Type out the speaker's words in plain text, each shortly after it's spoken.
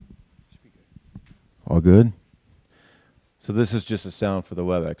All good? So this is just a sound for the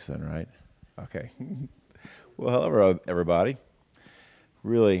WebEx then, right? Okay. Well, hello, everybody.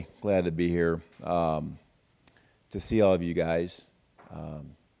 Really glad to be here, to see all of you guys.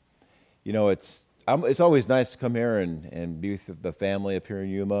 It's always nice to come here and be with the family up here in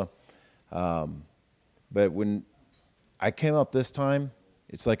Yuma. But when I came up this time,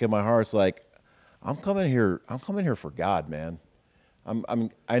 it's like in my heart, it's like, I'm coming here for God, man.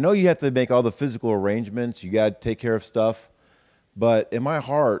 I know you have to make all the physical arrangements. You got to take care of stuff. But in my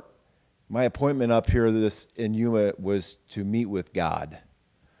heart, my appointment up here in Yuma was to meet with God.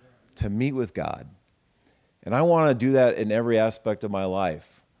 To meet with God. And I want to do that in every aspect of my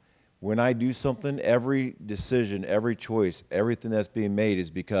life. When I do something, every decision, every choice, everything that's being made is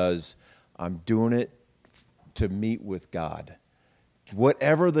because I'm doing it to meet with God.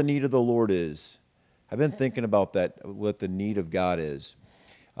 Whatever the need of the Lord is. I've been thinking about that, what the need of God is.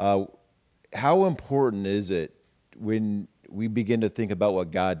 How important is it when we begin to think about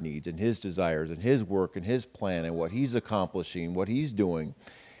what God needs and His desires and His work and His plan and what He's accomplishing, what He's doing?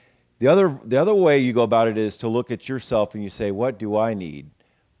 The other way you go about it is to look at yourself and you say, what do I need?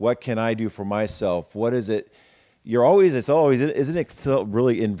 What can I do for myself? What is it? Isn't it so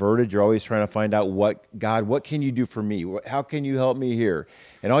really inverted? You're always trying to find out what can you do for me? How can you help me here?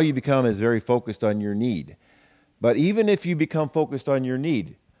 And all you become is very focused on your need. But even if you become focused on your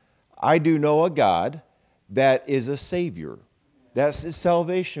need, I do know a God that is a Savior. That's His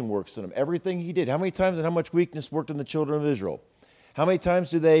salvation works in Him. Everything He did. How many times and how much weakness worked in the children of Israel? How many times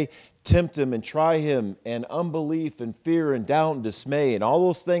do they tempt Him and try Him, and unbelief and fear and doubt and dismay and all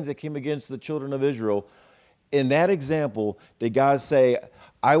those things that came against the children of Israel? In that example, did God say,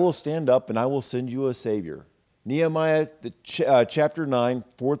 I will stand up and I will send you a Savior? Nehemiah chapter 9,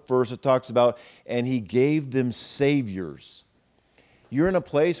 4th verse, it talks about, and He gave them saviors. You're in a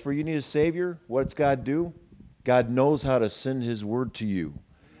place where you need a Savior. What's God do? God knows how to send His word to you.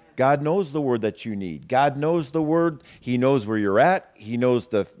 God knows the word that you need. God knows the word. He knows where you're at. He knows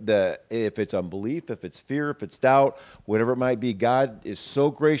if it's unbelief, if it's fear, if it's doubt, whatever it might be. God is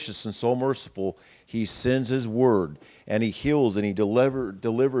so gracious and so merciful. He sends His word, and He heals, and He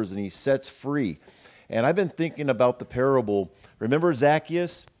delivers, and He sets free. And I've been thinking about the parable. Remember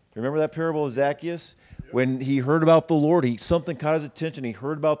Zacchaeus? Remember that parable of Zacchaeus? When he heard about the Lord, something caught his attention. He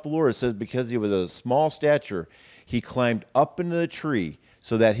heard about the Lord. It says because he was a small stature, he climbed up into the tree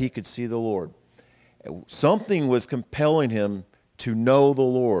so that he could see the Lord. Something was compelling him to know the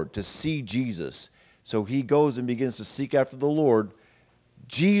Lord, to see Jesus. So he goes and begins to seek after the Lord.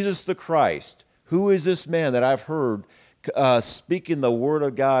 Jesus the Christ. Who is this man that I've heard speaking the word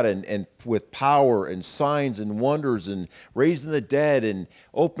of God and with power and signs and wonders and raising the dead and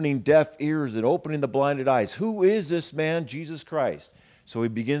opening deaf ears and opening the blinded eyes? Who is this man, Jesus Christ? So he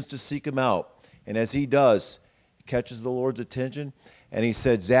begins to seek Him out. And as he does, he catches the Lord's attention. And he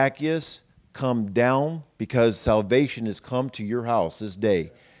said, Zacchaeus, come down because salvation has come to your house this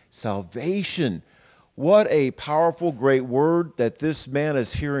day. Salvation. What a powerful, great word that this man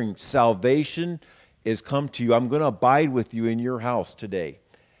is hearing. Salvation is come to you. I'm going to abide with you in your house today.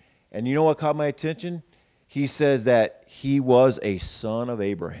 And you know what caught my attention? He says that he was a son of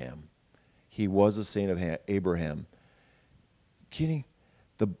Abraham. He was a son of Abraham. Kenny,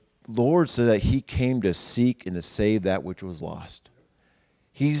 the Lord said that He came to seek and to save that which was lost.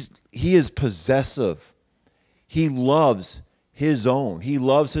 He is possessive. He loves His own. He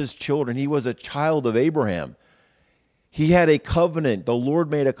loves His children. He was a child of Abraham. He had a covenant. The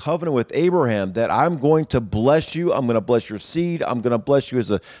Lord made a covenant with Abraham that I'm going to bless you. I'm going to bless your seed. I'm going to bless you as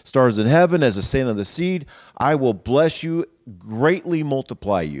the stars in heaven, as the sand of the seed. I will bless you, greatly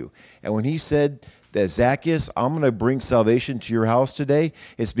multiply you. And when He said that, Zacchaeus, I'm going to bring salvation to your house today,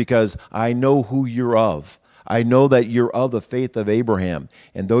 it's because I know who you're of. I know that you're of the faith of Abraham.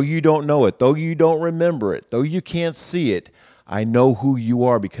 And though you don't know it, though you don't remember it, though you can't see it, I know who you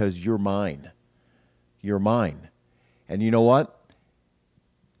are because you're mine. You're mine. And you know what?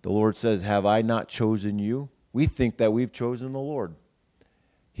 The Lord says, have I not chosen you? We think that we've chosen the Lord.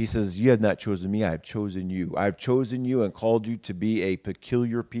 He says, you have not chosen me, I have chosen you. I have chosen you and called you to be a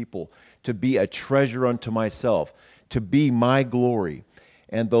peculiar people, to be a treasure unto myself, to be my glory.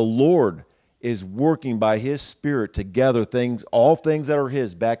 And the Lord is working by His Spirit to gather all things that are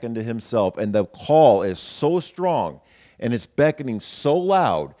His back into Himself. And the call is so strong and it's beckoning so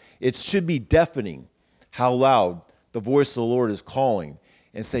loud, it should be deafening how loud the voice of the Lord is calling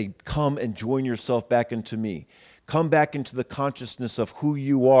and say, come and join yourself back into me. Come back into the consciousness of who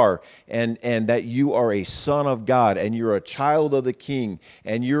you are and that you are a son of God and you're a child of the King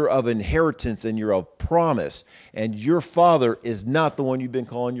and you're of inheritance and you're of promise. And your father is not the one you've been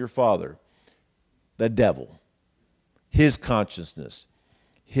calling your father. the devil, his consciousness,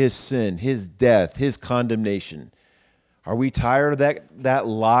 his sin, his death, his condemnation. Are we tired of that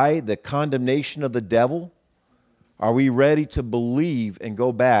lie, the condemnation of the devil? Are we ready to believe and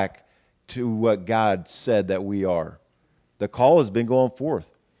go back to what God said that we are? The call has been going forth.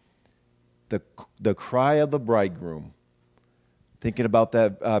 The cry of the bridegroom. Thinking about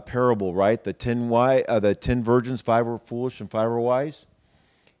that parable, right? The 10 virgins, 5 were foolish and 5 were wise.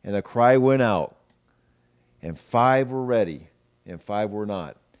 And the cry went out. And 5 were ready and 5 were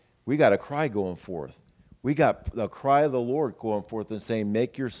not. We got a cry going forth. We got the cry of the Lord going forth and saying,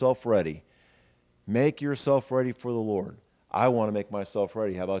 make yourself ready. Make yourself ready for the Lord. I want to make myself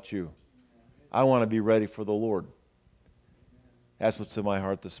ready. How about you? I want to be ready for the Lord. That's what's in my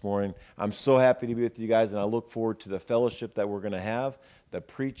heart this morning. I'm so happy to be with you guys, and I look forward to the fellowship that we're going to have, the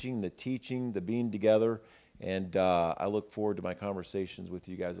preaching, the teaching, the being together, and I look forward to my conversations with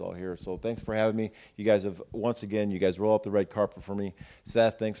you guys all here. So thanks for having me. You guys have, once again, you guys roll up the red carpet for me.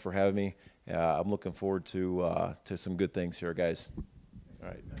 Seth, thanks for having me. I'm looking forward to some good things here, guys. All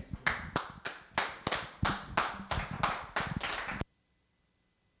right.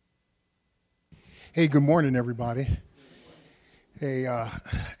 Hey, good morning, everybody. Hey,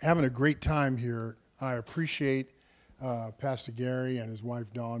 having a great time here. I appreciate Pastor Gary and his wife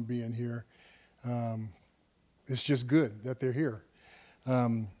Dawn being here. It's just good that they're here.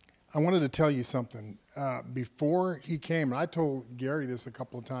 I wanted to tell you something. Before he came, and I told Gary this a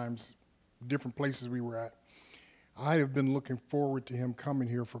couple of times, different places we were at, I have been looking forward to him coming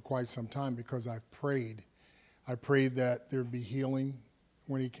here for quite some time because I've prayed. I prayed that there'd be healing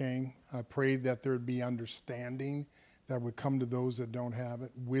when he came. I prayed that there'd be understanding that would come to those that don't have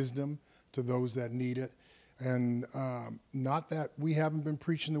it, wisdom to those that need it. And not that we haven't been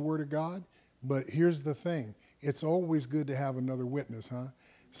preaching the Word of God, but here's the thing. It's always good to have another witness, huh?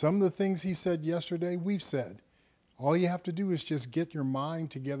 Some of the things he said yesterday, we've said. All you have to do is just get your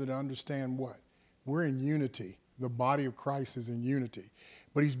mind together to understand what? We're in unity. The body of Christ is in unity.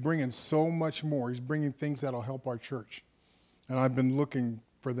 But he's bringing so much more. He's bringing things that'll help our church. And I've been looking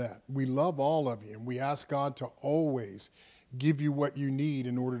for that. We love all of you, and we ask God to always give you what you need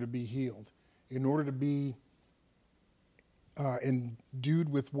in order to be healed, in order to be endued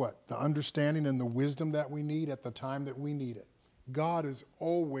with what? The understanding and the wisdom that we need at the time that we need it. God is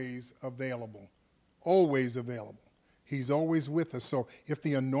always available, always available. He's always with us. So if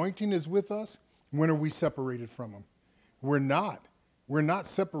the anointing is with us, when are we separated from him? We're not. We're not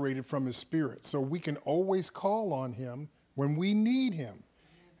separated from his spirit. So we can always call on him when we need him.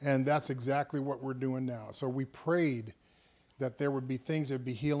 And that's exactly what we're doing now. So we prayed that there would be things, there'd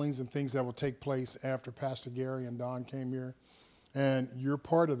be healings and things that will take place after Pastor Gary and Don came here. And you're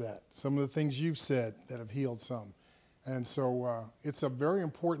part of that. Some of the things you've said that have healed some. And so it's a very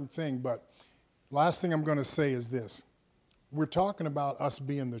important thing. But last thing I'm going to say is this. We're talking about us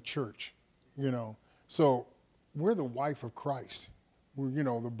being the church, you know. So we're the wife of Christ. We're, you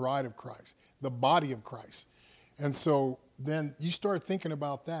know, the bride of Christ, the body of Christ. And so then you start thinking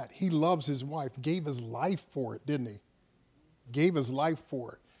about that. He loves his wife, gave his life for it, didn't he? Gave his life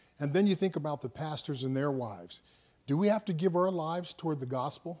for it. And then you think about the pastors and their wives. Do we have to give our lives toward the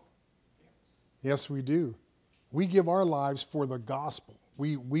gospel? Yes, we do. We give our lives for the gospel.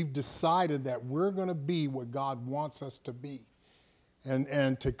 We've decided that we're going to be what God wants us to be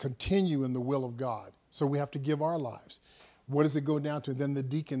and to continue in the will of God. So we have to give our lives. What does it go down to? Then the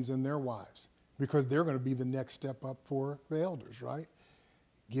deacons and their wives, because they're going to be the next step up for the elders, right?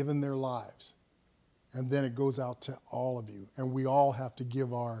 Giving their lives. And then it goes out to all of you. And we all have to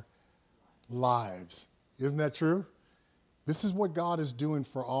give our lives. Isn't that true? This is what God is doing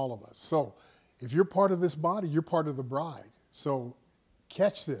for all of us. So if you're part of this body, you're part of the bride. So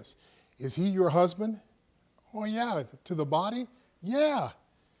catch this. Is he your husband? Oh, yeah. To the body? Yeah.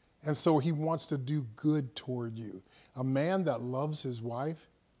 And so he wants to do good toward you. A man that loves his wife,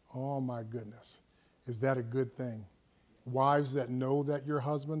 oh my goodness, is that a good thing? Wives that know that your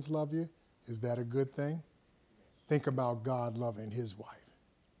husbands love you, is that a good thing? Think about God loving his wife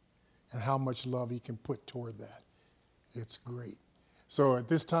and how much love he can put toward that. It's great. So at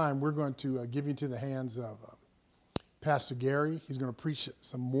this time, we're going to give you into the hands of Pastor Gary. He's going to preach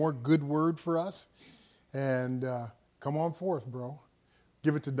some more good word for us. And come on forth, bro.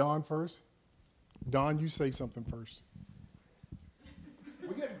 Give it to Don first. Don, you say something first.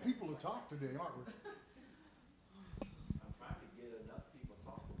 We're getting people to talk today, aren't we? I'm trying to get enough people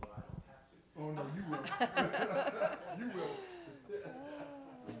talking, but I don't have to. Oh, no, you will. You will.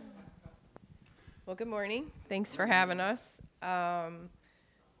 Well, good morning. Thanks for having us.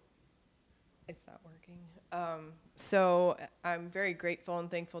 It's not working. So I'm very grateful and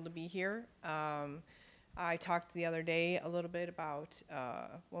thankful to be here. I talked the other day a little bit about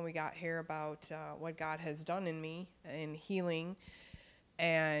when we got here about what God has done in me in healing.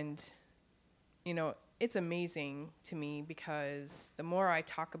 And, you know, it's amazing to me because the more I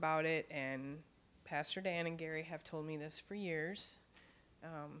talk about it, and Pastor Dan and Gary have told me this for years,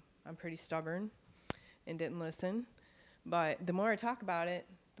 I'm pretty stubborn and didn't listen. But the more I talk about it,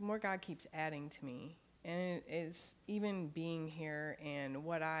 the more God keeps adding to me. And it is even being here and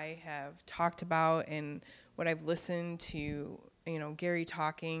what I have talked about and what I've listened to, you know, Gary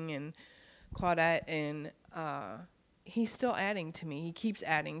talking and Claudette, and he's still adding to me. He keeps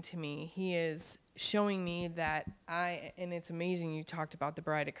adding to me. He is showing me that and it's amazing you talked about the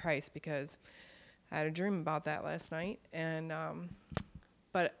bride of Christ, because I had a dream about that last night, and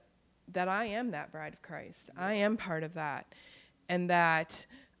but that I am that bride of Christ. I am part of that. And that,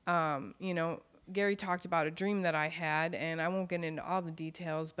 you know, Gary talked about a dream that I had, and I won't get into all the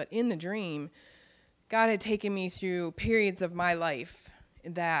details, but in the dream, God had taken me through periods of my life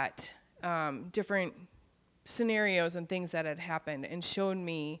that different scenarios and things that had happened, and showed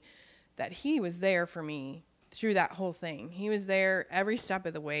me that he was there for me through that whole thing. He was there every step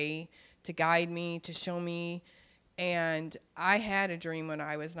of the way to guide me, to show me. And I had a dream when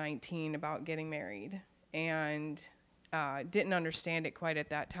I was 19 about getting married, and didn't understand it quite at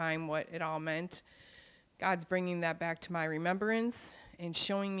that time, what it all meant. God's bringing that back to my remembrance and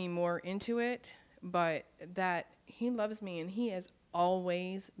showing me more into it, but that he loves me, and he has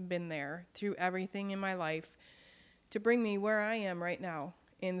always been there through everything in my life to bring me where I am right now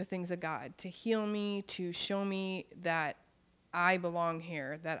in the things of God, to heal me, to show me that I belong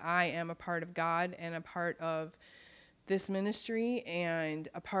here, that I am a part of God and a part of this ministry and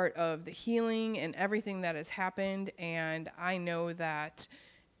a part of the healing and everything that has happened. And I know that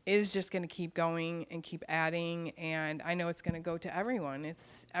it is just going to keep going and keep adding, and I know it's going to go to everyone.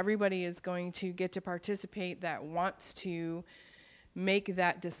 Everybody is going to get to participate that wants to make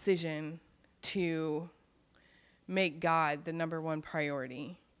that decision to make God the number one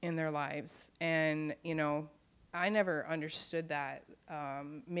priority in their lives. And, you know, I never understood that,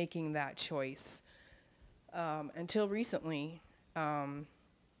 making that choice until recently,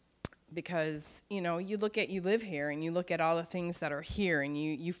 because, you know, you live here, and you look at all the things that are here, and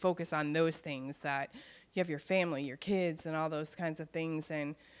you focus on those things, that you have your family, your kids, and all those kinds of things.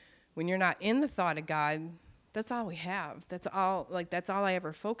 And when you're not in the thought of God, that's all we have. That's all I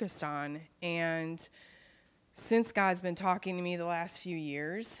ever focused on. And since God's been talking to me the last few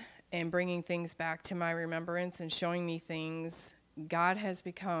years and bringing things back to my remembrance and showing me things, God has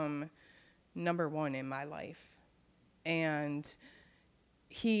become number one in my life. And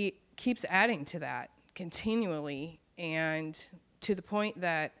he keeps adding to that continually, and to the point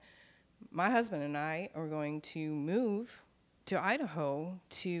that my husband and I are going to move to Idaho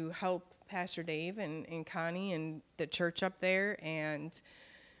to help Pastor Dave and Connie and the church up there. And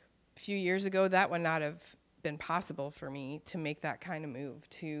a few years ago, that would not have been possible for me to make that kind of move,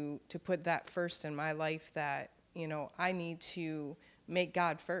 to put that first in my life, that, you know, I need to make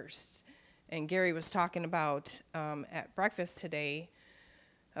God first. And Gary was talking about at breakfast today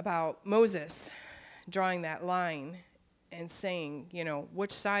about Moses drawing that line and saying, you know,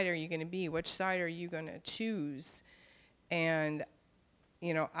 which side are you going to be? Which side are you going to choose? And,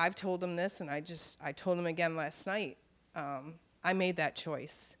 you know, I've told him this, and I told him again last night. I made that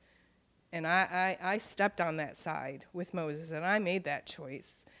choice. And I stepped on that side with Moses, and I made that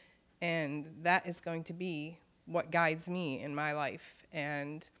choice. And that is going to be what guides me in my life.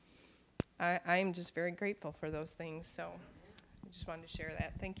 And I'm just very grateful for those things. So I just wanted to share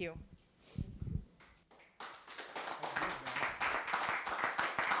that. Thank you.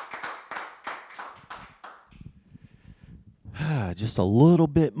 Just a little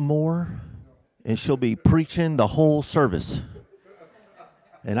bit more, and she'll be preaching the whole service.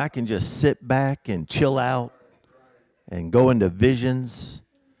 And I can just sit back and chill out and go into visions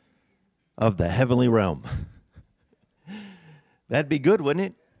of the heavenly realm. That'd be good, wouldn't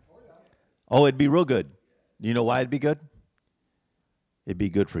it? Oh, it'd be real good. You know why it'd be good? It'd be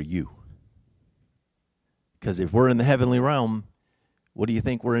good for you. Because if we're in the heavenly realm, what do you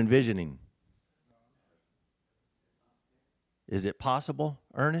think we're envisioning? Is it possible,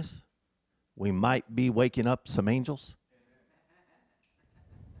 Ernest? We might be waking up some angels?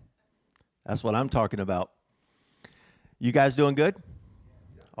 That's what I'm talking about. You guys doing good?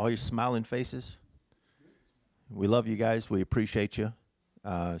 All your smiling faces? We love you guys. We appreciate you.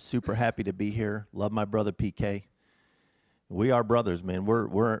 Super happy to be here. Love my brother PK. We are brothers, man.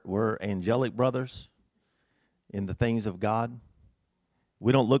 We're angelic brothers in the things of God.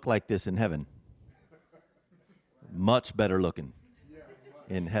 We don't look like this in heaven. Much better looking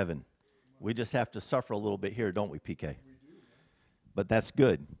in heaven. We just have to suffer a little bit here, don't we, PK? But that's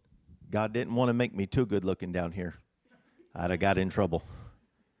good. God didn't want to make me too good looking down here. I'd have got in trouble.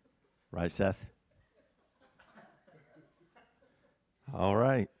 Right, Seth? All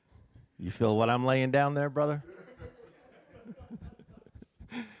right. You feel what I'm laying down there, brother?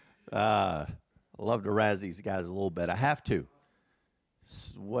 I love to razz these guys a little bit. I have to.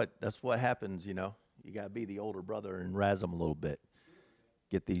 That's what happens, you know. You got to be the older brother and razz them a little bit.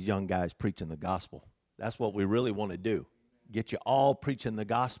 Get these young guys preaching the gospel. That's what we really want to do. Get you all preaching the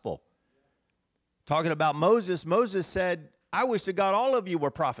gospel. Talking about Moses, Moses said, I wish to God all of you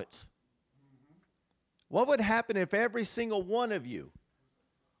were prophets. What would happen if every single one of you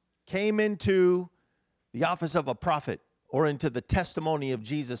came into the office of a prophet or into the testimony of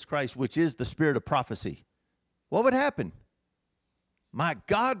Jesus Christ, which is the spirit of prophecy? What would happen? My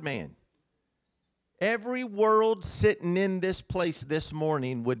God, man. Every world sitting in this place this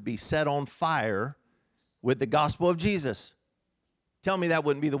morning would be set on fire with the gospel of Jesus. Tell me that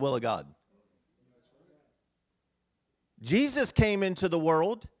wouldn't be the will of God. Jesus came into the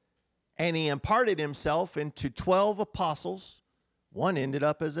world and he imparted himself into 12 apostles. One ended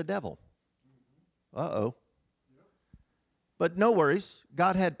up as a devil. Uh-oh. But no worries.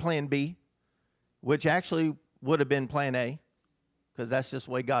 God had plan B, which actually would have been plan A, because that's just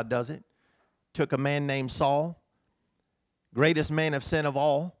the way God does it. Took a man named Saul, greatest man of sin of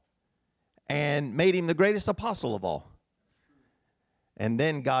all, and made him the greatest apostle of all. And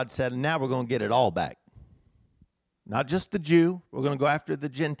then God said, now we're going to get it all back. Not just the Jew. We're going to go after the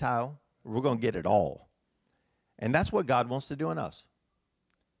Gentile. We're going to get it all. And that's what God wants to do in us.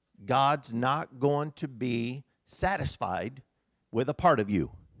 God's not going to be satisfied with a part of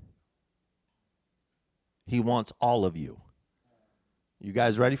you. He wants all of you. You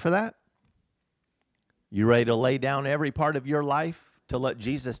guys ready for that? You ready to lay down every part of your life to let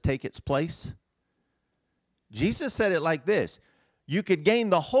Jesus take its place? Jesus said it like this: you could gain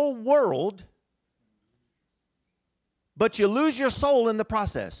the whole world, but you lose your soul in the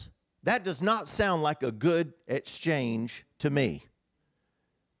process. That does not sound like a good exchange to me.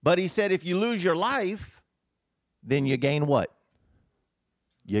 But he said if you lose your life, then you gain what?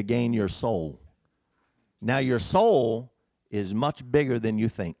 You gain your soul. Now your soul is much bigger than you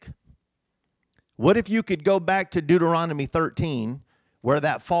think. What if you could go back to Deuteronomy 13, where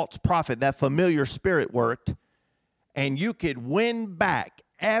that false prophet, that familiar spirit worked, and you could win back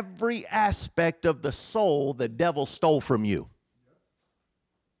every aspect of the soul the devil stole from you?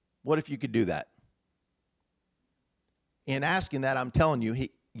 What if you could do that? In asking that, I'm telling you,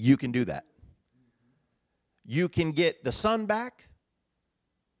 you can do that. You can get the son back.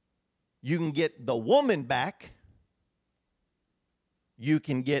 You can get the woman back. You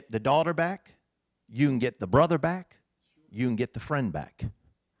can get the daughter back. You can get the brother back. You can get the friend back.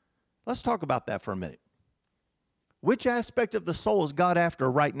 Let's talk about that for a minute. Which aspect of the soul is God after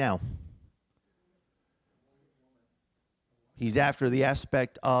right now? He's after the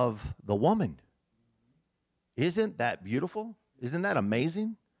aspect of the woman. Isn't that beautiful? Isn't that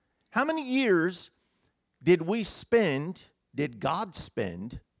amazing? How many years did God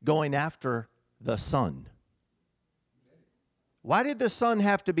spend going after the son? Why did the son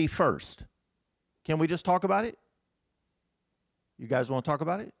have to be first? Can we just talk about it? You guys want to talk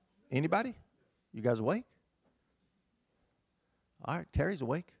about it? Anybody? You guys awake? All right, Terry's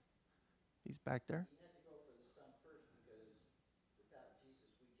awake. He's back there.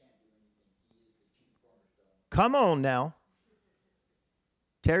 Come on now.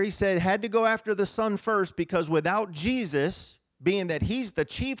 Terry said had to go after the son first because without Jesus, being that he's the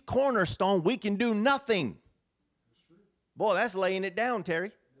chief cornerstone, we can do nothing. Boy, that's laying it down,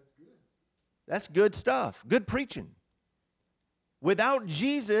 Terry. That's good stuff. Good preaching. Without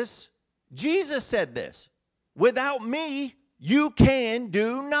Jesus, Jesus said this: without me, you can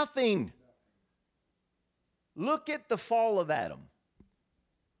do nothing. Look at the fall of Adam.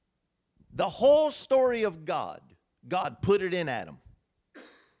 The whole story of God put it in Adam.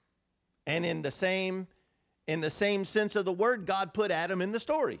 And in the same sense of the word, God put Adam in the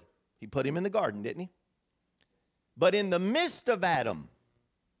story. He put him in the garden, didn't he? But in the midst of Adam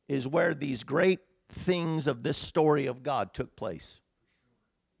is where these great things of this story of God took place.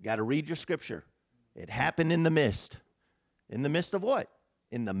 You got to read your scripture. It happened in the midst. In the midst of what?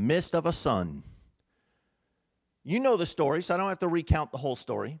 In the midst of a son. You know the story, so I don't have to recount the whole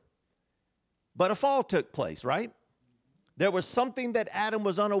story. But a fall took place, right? There was something that Adam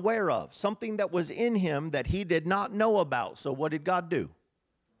was unaware of, something that was in him that he did not know about. So what did God do?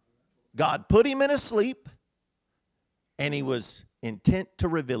 God put him in a sleep, and he was intent to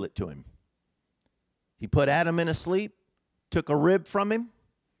reveal it to him. He put Adam in a sleep, took a rib from him,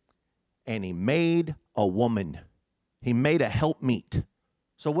 and he made a woman. He made a helpmeet.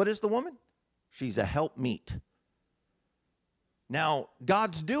 So what is the woman? She's a helpmeet. Now,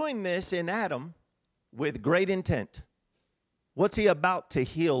 God's doing this in Adam with great intent. What's he about to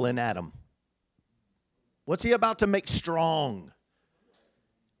heal in Adam? What's he about to make strong?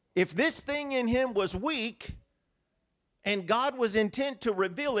 If this thing in him was weak and God was intent to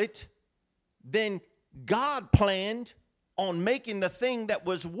reveal it, then God planned on making the thing that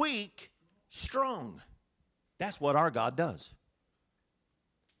was weak strong. That's what our God does.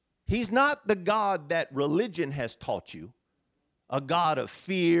 He's not the God that religion has taught you, a God of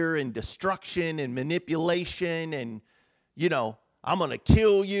fear and destruction and manipulation and, I'm going to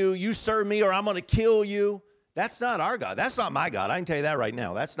kill you, you serve me or I'm going to kill you. That's not our God. That's not my God. I can tell you that right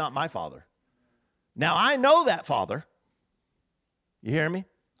now. That's not my Father. Now, I know that Father. You hear me?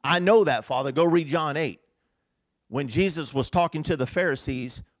 I know that Father. Go read John 8. When Jesus was talking to the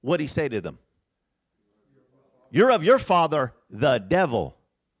Pharisees, what did he say to them? You're of your father, the devil.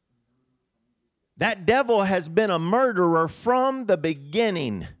 That devil has been a murderer from the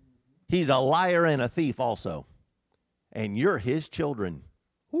beginning. He's a liar and a thief also. And you're his children.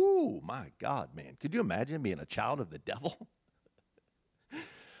 Ooh, my God, man. Could you imagine being a child of the devil?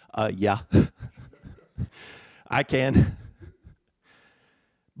 Yeah. I can.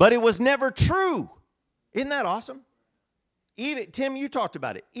 But it was never true. Isn't that awesome? Even Tim, you talked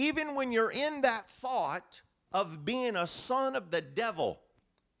about it. Even when you're in that thought of being a son of the devil,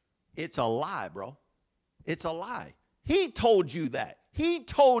 it's a lie, bro. It's a lie. He told you that. He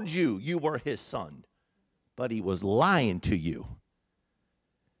told you you were his son, but he was lying to you.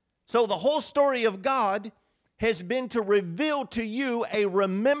 So the whole story of God has been to reveal to you a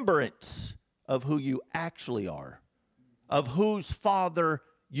remembrance of who you actually are, of whose father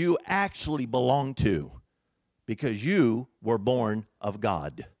you actually belong to, because you were born of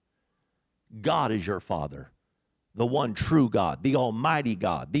God. God is your father, the one true God, the almighty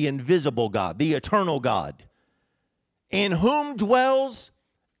God, the invisible God, the eternal God, in whom dwells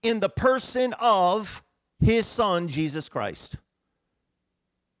in the person of his Son, Jesus Christ.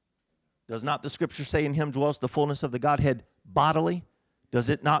 Does not the scripture say in him dwells the fullness of the Godhead bodily? Does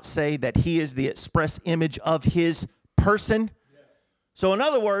it not say that he is the express image of his person? Yes. So in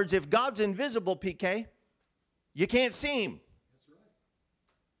other words, if God's invisible, PK, you can't see him. That's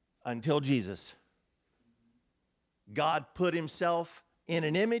right. Until Jesus. God put himself in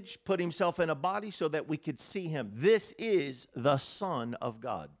an image, put himself in a body so that we could see him. This is the Son of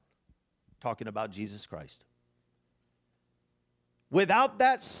God. Talking about Jesus Christ. Without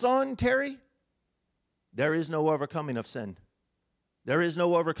that Son, Terry, there is no overcoming of sin. There is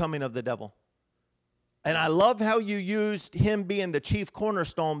no overcoming of the devil. And I love how you used him being the chief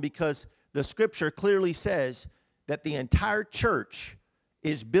cornerstone, because the scripture clearly says that the entire church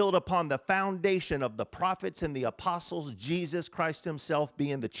is built upon the foundation of the prophets and the apostles, Jesus Christ himself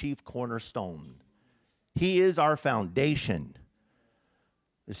being the chief cornerstone. He is our foundation.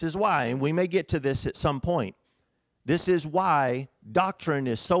 This is why, and we may get to this at some point, this is why doctrine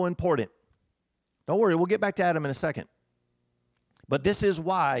is so important. Don't worry, we'll get back to Adam in a second. But this is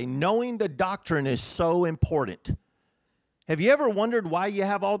why knowing the doctrine is so important. Have you ever wondered why you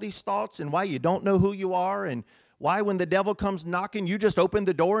have all these thoughts and why you don't know who you are, and why when the devil comes knocking, you just open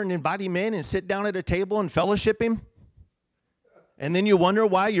the door and invite him in and sit down at a table and fellowship him? And then you wonder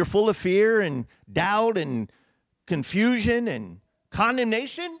why you're full of fear and doubt and confusion and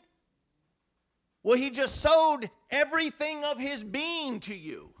condemnation? Well, he just sowed everything of his being to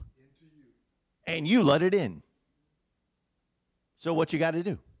you. And you let it in. So what you got to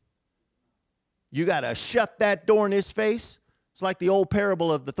do? You got to shut that door in his face. It's like the old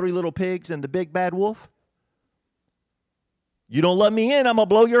parable of the 3 little pigs and the big bad wolf. You don't let me in, I'm going to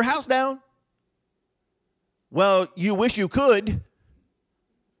blow your house down. Well, you wish you could.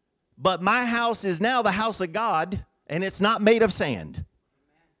 But my house is now the house of God, and it's not made of sand.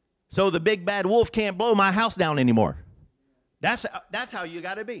 So the big bad wolf can't blow my house down anymore. That's how you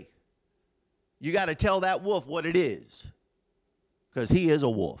got to be. You got to tell that wolf what it is, because he is a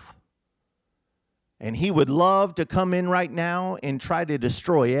wolf. And he would love to come in right now and try to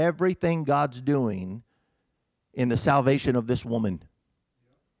destroy everything God's doing in the salvation of this woman.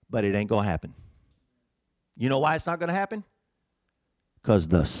 But it ain't going to happen. You know why it's not going to happen? Because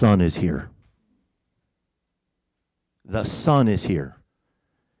the Son is here. The Son is here.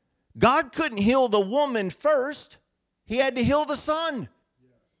 God couldn't heal the woman first. He had to heal the Son.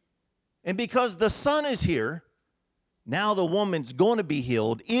 And because the Son is here, now the woman's going to be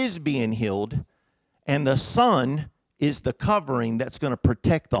healed, is being healed, and the Son is the covering that's going to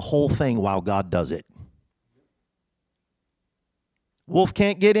protect the whole thing while God does it. Wolf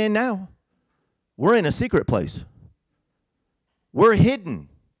can't get in now. We're in a secret place. We're hidden.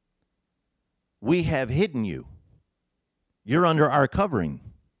 We have hidden you. You're under our covering.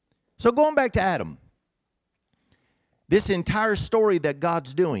 So going back to Adam, this entire story that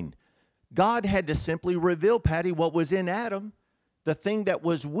God's doing, God had to simply reveal, Patty, what was in Adam, the thing that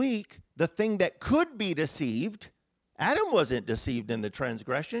was weak, the thing that could be deceived. Adam wasn't deceived in the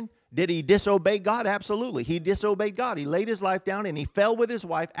transgression. Did he disobey God? Absolutely. He disobeyed God. He laid his life down and he fell with his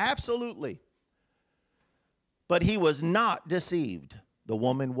wife. Absolutely. But he was not deceived. The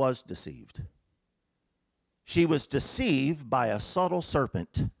woman was deceived. She was deceived by a subtle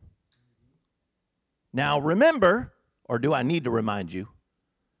serpent. Now remember, or do I need to remind you,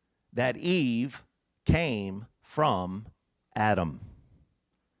 that Eve came from Adam.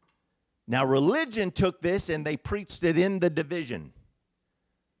 Now religion took this and they preached it in the division.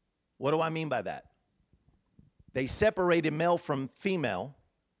 What do I mean by that? They separated male from female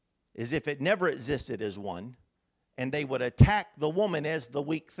as if it never existed as one, and they would attack the woman as the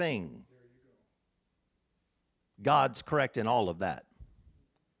weak thing. God's correct in all of that.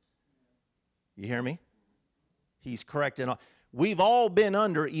 You hear me? He's correct in all. We've all been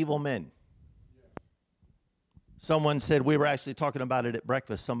under evil men. Someone said, we were actually talking about it at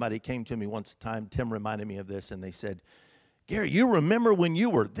breakfast. Somebody came to me once time. Tim reminded me of this, and they said, Gary, you remember when you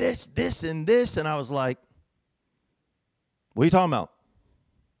were this, this, and this? And I was like, what are you talking about?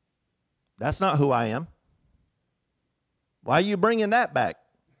 That's not who I am. Why are you bringing that back?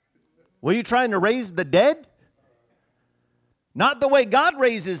 Were you trying to raise the dead? Not the way God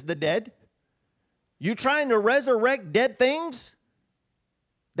raises the dead. You trying to resurrect dead things?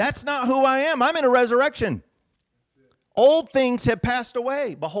 That's not who I am. I'm in a resurrection. Old things have passed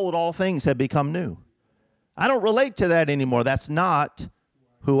away. Behold, all things have become new. I don't relate to that anymore. That's not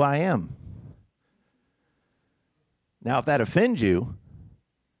who I am. Now, if that offends you,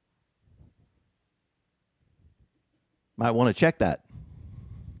 might want to check that.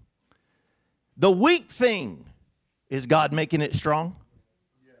 The weak thing, is God making it strong?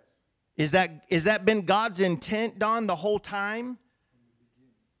 Yes. Is that been God's intent, Don, the whole time?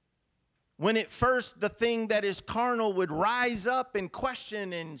 When at first the thing that is carnal would rise up and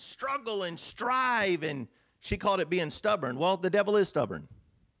question and struggle and strive, and she called it being stubborn. Well, the devil is stubborn.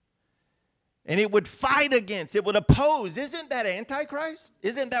 And it would fight against, it would oppose. Isn't that Antichrist?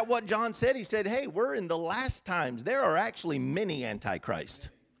 Isn't that what John said? He said, hey, we're in the last times. There are actually many Antichrists.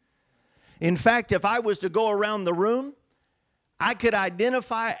 In fact, if I was to go around the room, I could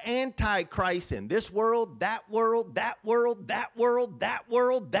identify Antichrist in this world, that world, that world, that world, that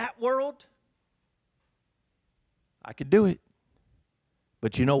world, that world. I could do it.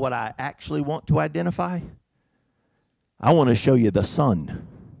 But you know what I actually want to identify? I want to show you the Son.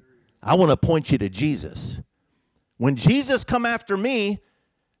 I want to point you to Jesus. When Jesus come after me,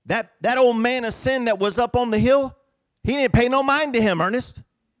 that old man of sin that was up on the hill, he didn't pay no mind to him, Ernest.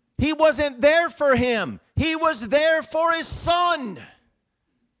 He wasn't there for him. He was there for his Son.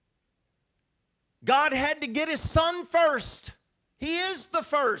 God had to get his Son first. He is the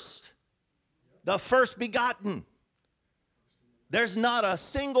first begotten. There's not a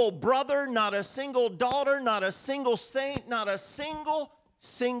single brother, not a single daughter, not a single saint, not a single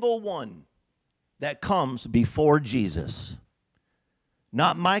one that comes before Jesus.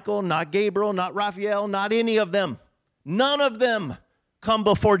 Not Michael, not Gabriel, not Raphael, not any of them. None of them come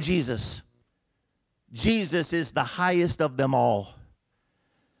before Jesus. Jesus is the highest of them all.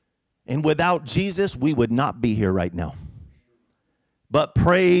 And without Jesus, we would not be here right now. But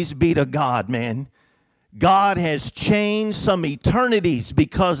praise be to God, man. God has changed some eternities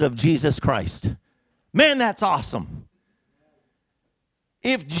because of Jesus Christ. Man, that's awesome.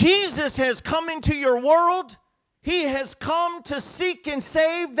 If Jesus has come into your world, he has come to seek and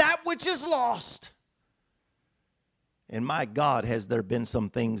save that which is lost. And my God, has there been some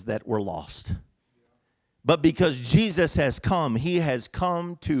things that were lost. But because Jesus has come, he has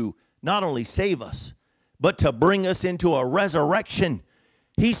come to not only save us, but to bring us into a resurrection.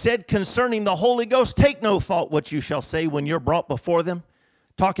 He said concerning the Holy Ghost, take no thought what you shall say when you're brought before them.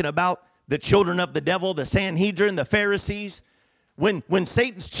 Talking about the children of the devil, the Sanhedrin, the Pharisees. When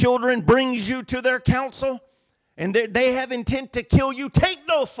Satan's children brings you to their council and they have intent to kill you, take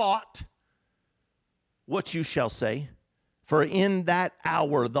no thought what you shall say. For in that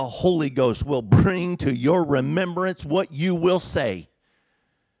hour the Holy Ghost will bring to your remembrance what you will say.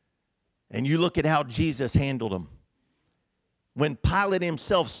 And you look at how Jesus handled them. When Pilate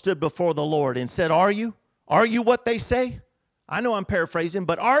himself stood before the Lord and said, Are you what they say? I know I'm paraphrasing,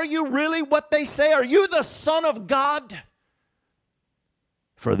 but are you really what they say? Are you the Son of God?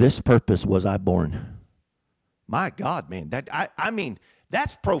 For this purpose was I born. My God, man, I mean,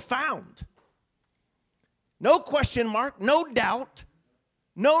 that's profound. No question mark, no doubt,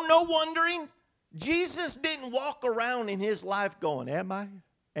 no wondering. Jesus didn't walk around in his life going, am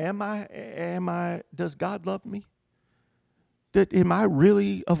I, does God love me? Am I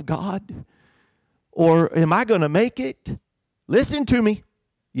really of God? Or am I going to make it? Listen to me.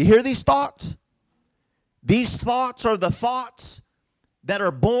 You hear these thoughts? These thoughts are the thoughts that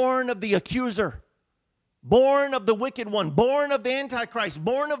are born of the accuser, born of the wicked one, born of the Antichrist,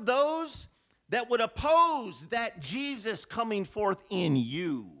 born of those that would oppose that Jesus coming forth in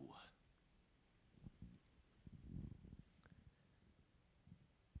you.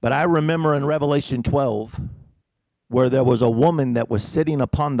 But I remember in Revelation 12, where there was a woman that was sitting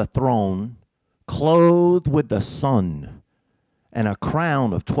upon the throne, clothed with the sun, and a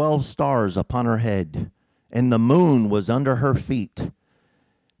crown of 12 stars upon her head, and the moon was under her feet.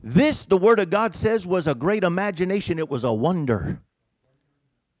 This, the Word of God says, was a great imagination. It was a wonder.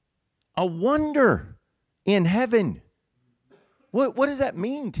 A wonder in heaven. What does that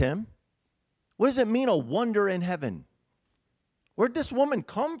mean, Tim? What does it mean, a wonder in heaven? Where'd this woman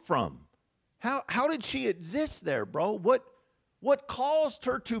come from? How did she exist there, bro? What caused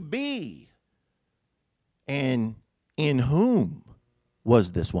her to be? And in whom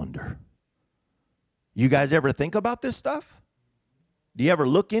was this wonder? You guys ever think about this stuff? Do you ever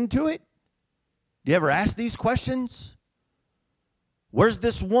look into it? Do you ever ask these questions? Where's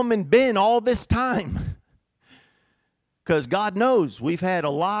this woman been all this time? Because God knows we've had a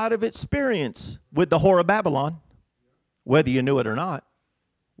lot of experience with the whore of Babylon, whether you knew it or not.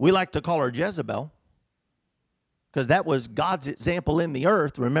 We like to call her Jezebel, because that was God's example in the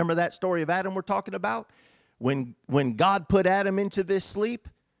earth. Remember that story of Adam we're talking about? When God put Adam into this sleep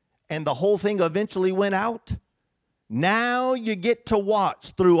and the whole thing eventually went out, now you get to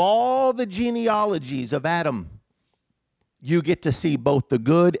watch through all the genealogies of Adam. You get to see both the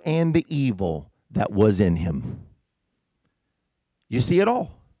good and the evil that was in him. You see it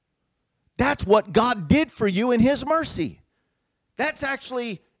all. That's what God did for you in his mercy. That's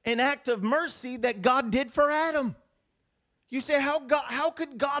actually an act of mercy that God did for Adam. You say, how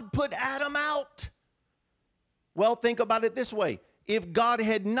could God put Adam out? Well, think about it this way. If God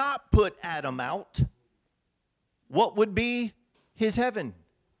had not put Adam out, what would be his heaven?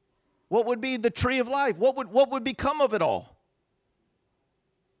 What would be the tree of life? What would become of it all?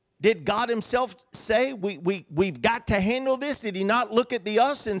 Did God himself say, we've got to handle this? Did he not look at the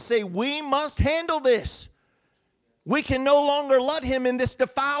us and say, we must handle this? We can no longer let him in this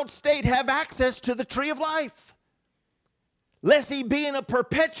defiled state have access to the tree of life, lest he be in a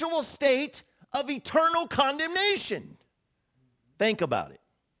perpetual state of eternal condemnation. Think about it.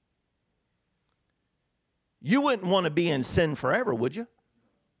 You wouldn't want to be in sin forever, would you?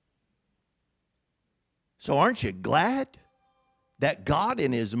 So aren't you glad that God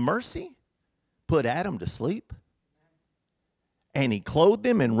in his mercy put Adam to sleep? And he clothed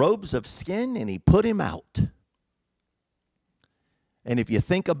him in robes of skin and he put him out. And if you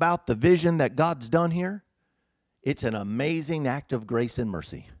think about the vision that God's done here, it's an amazing act of grace and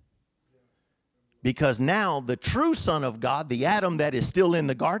mercy. Because now the true Son of God, the Adam that is still in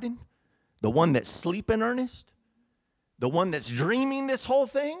the garden, the one that's sleeping earnest, the one that's dreaming this whole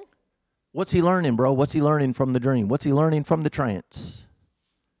thing, what's he learning, bro? What's he learning from the dream? What's he learning from the trance?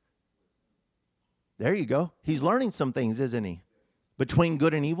 There you go. He's learning some things, isn't he? Between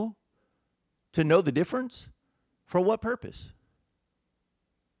good and evil. To know the difference. For what purpose?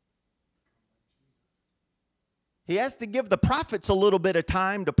 He has to give the prophets a little bit of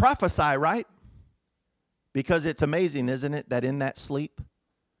time to prophesy, right? Because it's amazing, isn't it, that in that sleep,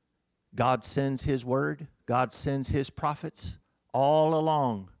 God sends his word, God sends his prophets all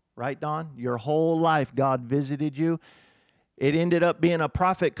along. Right, Don? Your whole life, God visited you. It ended up being a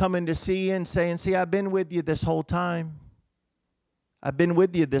prophet coming to see you and saying, see, I've been with you this whole time. I've been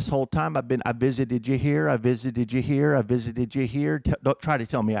with you this whole time. I visited you here. I visited you here. I visited you here. Don't try to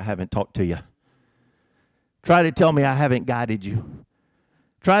tell me I haven't talked to you. Try to tell me I haven't guided you.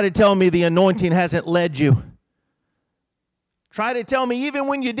 Try to tell me the anointing hasn't led you. Try to tell me even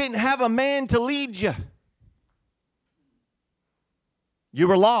when you didn't have a man to lead you. You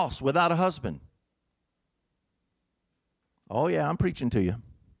were lost without a husband. Oh, yeah, I'm preaching to you.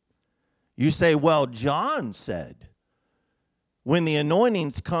 You say, well, John said, when the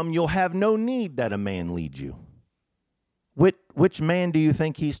anointings come, you'll have no need that a man lead you. Which man do you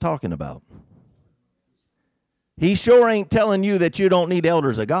think he's talking about? He sure ain't telling you that you don't need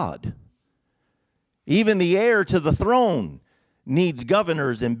elders of God. Even the heir to the throne needs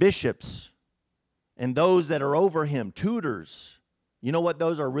governors and bishops and those that are over him, tutors. You know what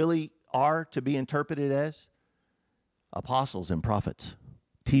those are really are to be interpreted as? apostles and prophets,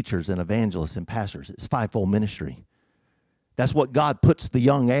 teachers and evangelists and pastors. It's fivefold ministry. That's what God puts the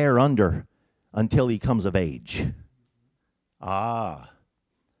young heir under until he comes of age. But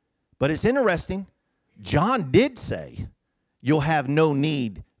it's interesting. John did say, you'll have no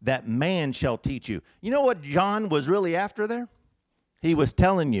need that man shall teach you. You know what John was really after there? He was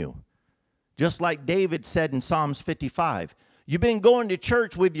telling you, just like David said in Psalms 55, you've been going to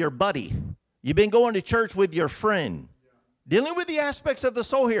church with your buddy. You've been going to church with your friend. Dealing with the aspects of the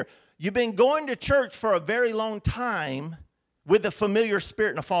soul here. You've been going to church for a very long time with a familiar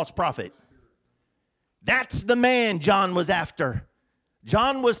spirit and a false prophet. That's the man John was after.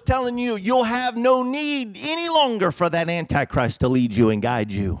 John was telling you, you'll have no need any longer for that Antichrist to lead you and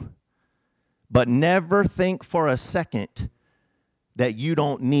guide you. But never think for a second that you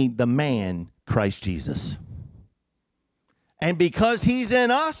don't need the man, Christ Jesus. And because he's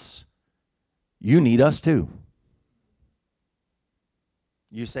in us, you need us too.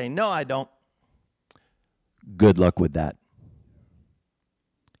 You say, no, I don't. Good luck with that.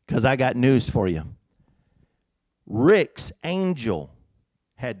 Because I got news for you. Rick's angel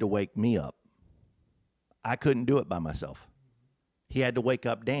had to wake me up. I couldn't do it by myself. He had to wake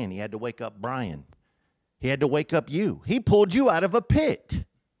up Dan. He had to wake up Brian. He had to wake up you. He pulled you out of a pit.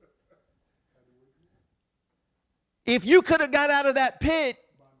 If you could have got out of that pit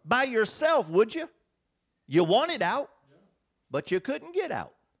by yourself, would you? You wanted out, but you couldn't get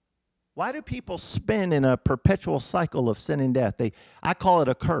out. Why do people spin in a perpetual cycle of sin and death? I call it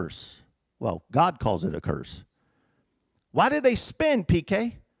a curse. Well, God calls it a curse. Why do they spin,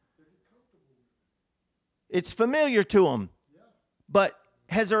 PK? It's familiar to them. But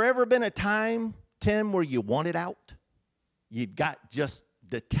has there ever been a time, Tim, where you wanted out? You got just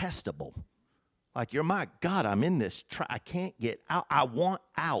detestable. Like, you're, my God, I'm in this. I can't get out. I want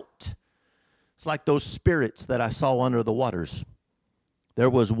out. It's like those spirits that I saw under the waters. There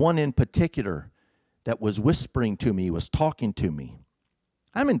was one in particular that was whispering to me, was talking to me.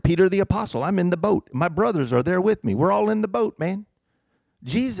 I'm in Peter the Apostle. I'm in the boat. My brothers are there with me. We're all in the boat, man.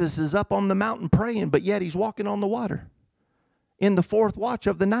 Jesus is up on the mountain praying, but yet he's walking on the water in the fourth watch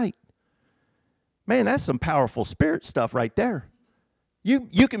of the night. Man, that's some powerful spirit stuff right there.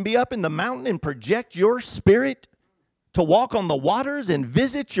 You can be up in the mountain and project your spirit to walk on the waters and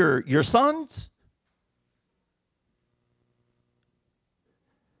visit your sons.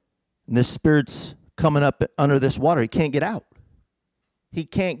 And this spirit's coming up under this water. He can't get out. He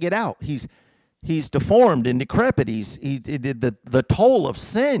can't get out. He's deformed and decrepit. The toll of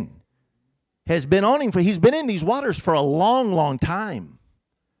sin has been on him. He's been in these waters for a long, long time.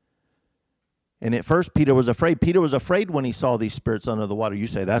 And at first, Peter was afraid. Peter was afraid when he saw these spirits under the water. You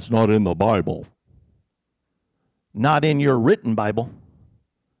say, that's not in the Bible. Not in your written Bible.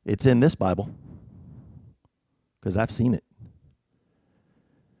 It's in this Bible. Because I've seen it.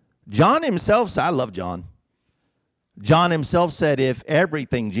 John himself, I love John. John himself said if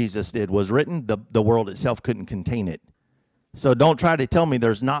everything Jesus did was written, the world itself couldn't contain it. So don't try to tell me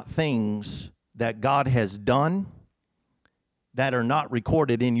there's not things that God has done that are not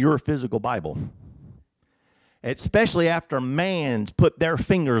recorded in your physical Bible. Especially after man's put their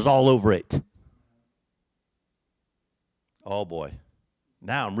fingers all over it. Oh boy.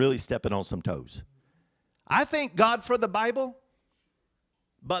 Now I'm really stepping on some toes. I thank God for the Bible,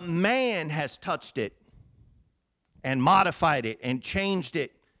 but man has touched it and modified it and changed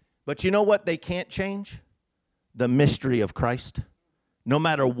it. But you know what they can't change? The mystery of Christ. No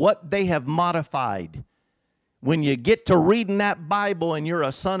matter what they have modified, when you get to reading that Bible and you're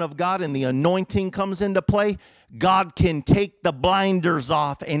a son of God and the anointing comes into play, God can take the blinders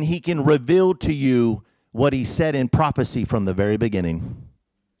off and he can reveal to you what he said in prophecy from the very beginning.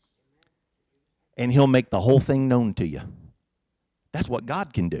 And he'll make the whole thing known to you. That's what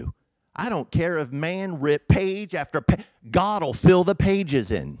God can do. I don't care if man rip page after page. God will fill the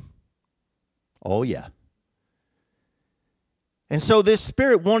pages in. Oh, yeah. And so this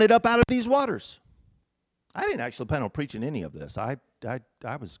spirit wanted up out of these waters. I didn't actually plan on preaching any of this. I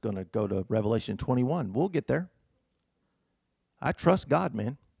was going to go to Revelation 21. We'll get there. I trust God,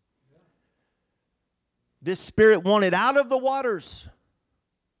 man. This spirit wanted out of the waters.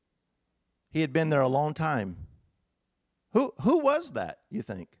 He had been there a long time. Who was that, you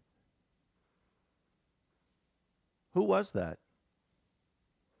think? Who was that?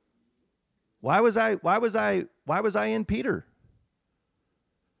 Why was I in Peter?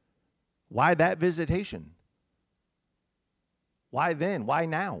 Why that visitation? Why then? Why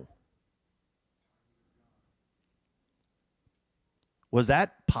now? Was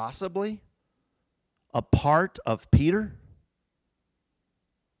that possibly a part of Peter?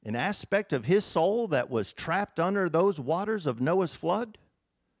 an aspect of his soul that was trapped under those waters of Noah's flood?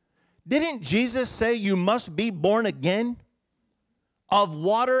 Didn't Jesus say you must be born again of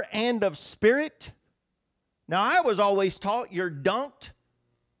water and of spirit? Now, I was always taught you're dunked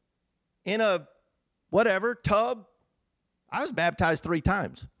in a whatever tub. I was baptized 3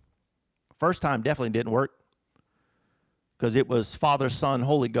 times. First time definitely didn't work because it was Father, Son,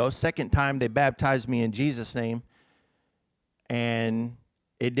 Holy Ghost. Second time they baptized me in Jesus' name, and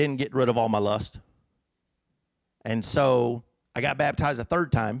it didn't get rid of all my lust. And so I got baptized a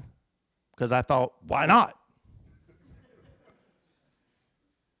 3rd time because I thought, why not?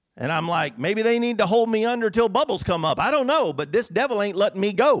 And I'm like, maybe they need to hold me under till bubbles come up. I don't know, but this devil ain't letting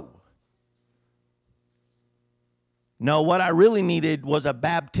me go. No, what I really needed was a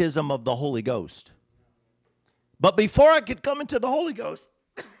baptism of the Holy Ghost. But before I could come into the Holy Ghost,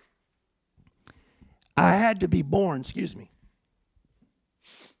 I had to be born,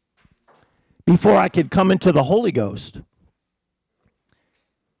 Before I could come into the Holy Ghost,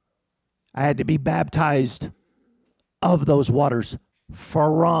 I had to be baptized of those waters,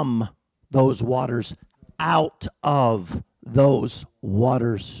 from those waters, out of those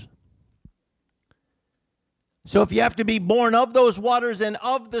waters. So if you have to be born of those waters and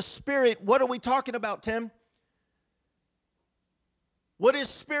of the Spirit, what are we talking about, Tim? What is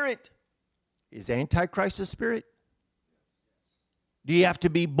spirit? Is Antichrist a spirit? Do you have to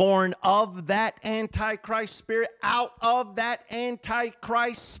be born of that Antichrist spirit, out of that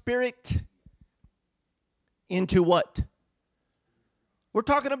Antichrist spirit? Into what? We're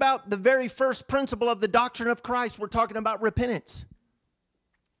talking about the very first principle of the doctrine of Christ. We're talking about repentance.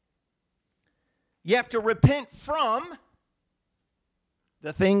 You have to repent from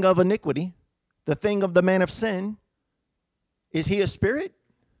the thing of iniquity, the thing of the man of sin. Is he a spirit?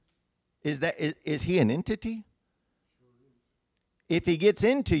 Is he an entity? If he gets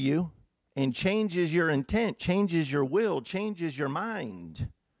into you and changes your intent, changes your will, changes your mind,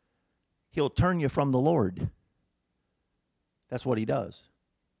 he'll turn you from the Lord. That's what he does.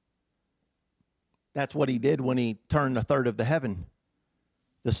 That's what he did when he turned 1/3 of the heaven,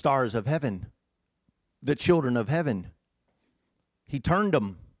 the stars of heaven, the children of heaven. He turned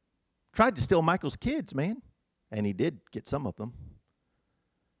them. Tried to steal Michael's kids, man. And he did get some of them.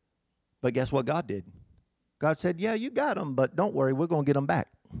 But guess what God did? God said, yeah, you got them, but don't worry, we're going to get them back.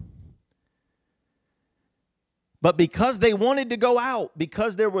 But because they wanted to go out,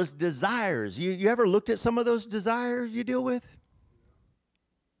 because there was desires. You ever looked at some of those desires you deal with?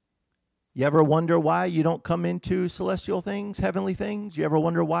 You ever wonder why you don't come into celestial things, heavenly things? You ever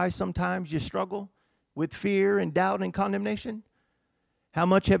wonder why sometimes you struggle with fear and doubt and condemnation? How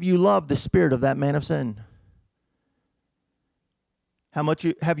much have you loved the spirit of that man of sin? How much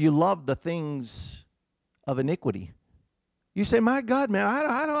have you loved the things of iniquity? You say, my God, man,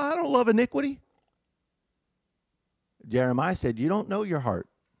 I don't love iniquity. Jeremiah said, you don't know your heart.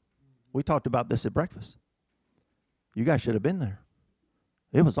 We talked about this at breakfast. You guys should have been there.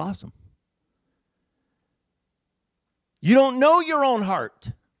 It was awesome. You don't know your own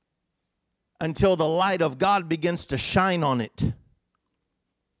heart until the light of God begins to shine on it.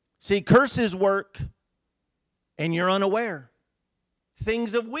 See, curses work and you're unaware.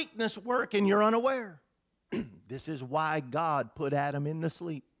 Things of weakness work and you're unaware. This is why God put Adam in the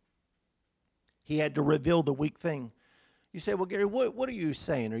sleep. He had to reveal the weak thing. You say, well, Gary, what are you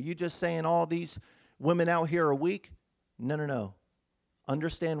saying? Are you just saying all these women out here are weak? No.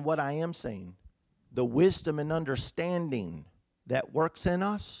 Understand what I am saying. The wisdom and understanding that works in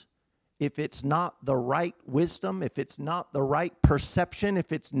us, if it's not the right wisdom, if it's not the right perception,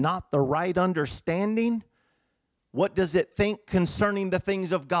 if it's not the right understanding, what does it think concerning the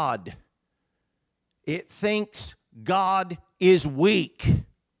things of God? It thinks God is weak.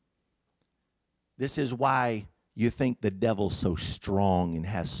 This is why you think the devil's so strong and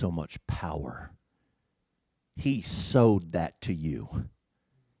has so much power. He sowed that to you.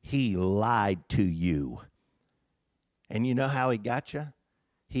 He lied to you. And you know how he got you?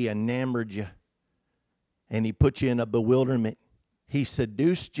 He enamored you. And he put you in a bewilderment. He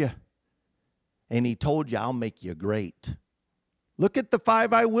seduced you. And he told you, I'll make you great. Look at the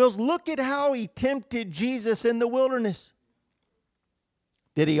 5 I wills. Look at how he tempted Jesus in the wilderness.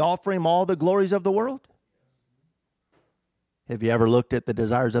 Did he offer him all the glories of the world? Have you ever looked at the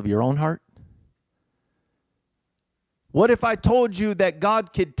desires of your own heart? What if I told you that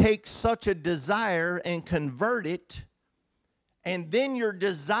God could take such a desire and convert it, and then your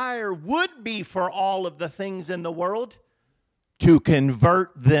desire would be for all of the things in the world to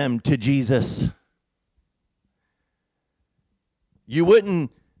convert them to Jesus? You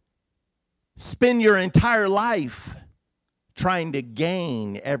wouldn't spend your entire life trying to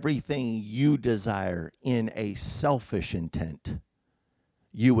gain everything you desire in a selfish intent,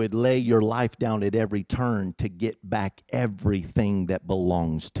 you would lay your life down at every turn to get back everything that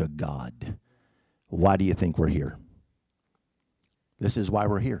belongs to God. Why do you think we're here? This is why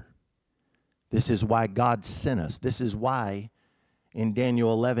we're here. This is why God sent us. This is why in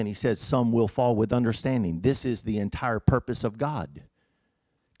Daniel 11 he says, some will fall with understanding. This is the entire purpose of God.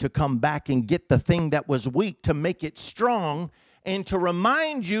 To come back and get the thing that was weak, to make it strong, and to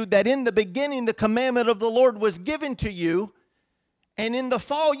remind you that in the beginning the commandment of the Lord was given to you, and in the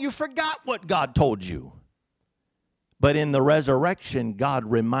fall you forgot what God told you. But in the resurrection, God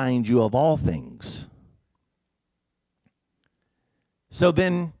reminds you of all things. So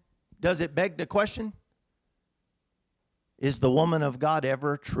then, does it beg the question? Is the woman of God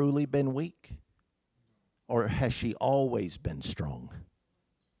ever truly been weak? Or has she always been strong?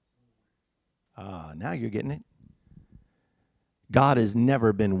 Now you're getting it. God has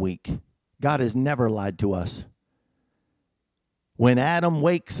never been weak. God has never lied to us. When Adam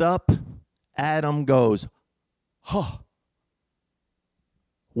wakes up, Adam goes, "Huh,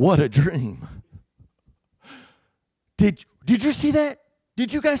 what a dream." Did you see that?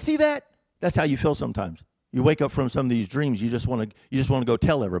 Did you guys see that? That's how you feel sometimes. You wake up from some of these dreams, you just want to go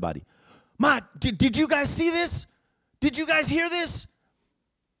tell everybody. Did you guys see this? Did you guys hear this?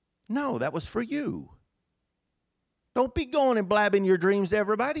 No, that was for you. Don't be going and blabbing your dreams to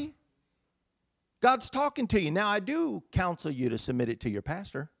everybody. God's talking to you. Now, I do counsel you to submit it to your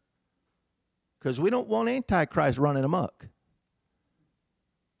pastor, because we don't want Antichrist running amok.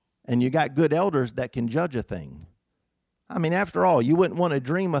 And you got good elders that can judge a thing. I mean, after all, you wouldn't want to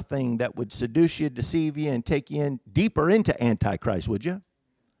dream a thing that would seduce you, deceive you, and take you in deeper into Antichrist, would you?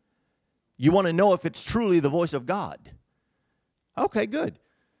 You want to know if it's truly the voice of God. Okay, good.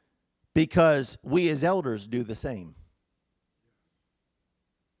 Because we as elders do the same.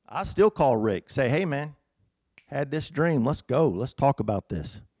 I still call Rick, say, "Hey man, had this dream, let's go, let's talk about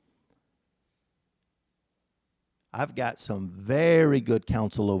this." I've got some very good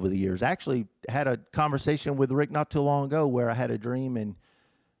counsel over the years. I actually had a conversation with Rick not too long ago where I had a dream, and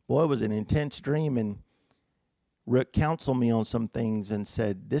boy, it was an intense dream, and Rick counseled me on some things and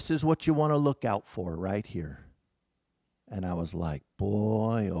said, "This is what you want to look out for right here." And I was like,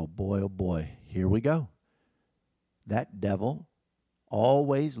 boy, oh boy, oh boy, here we go. That devil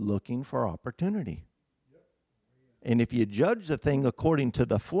always looking for opportunity. And if you judge the thing according to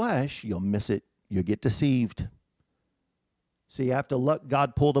the flesh, you'll miss it. You'll get deceived. So you have to let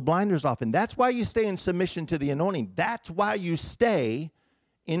God pull the blinders off. And that's why you stay in submission to the anointing. That's why you stay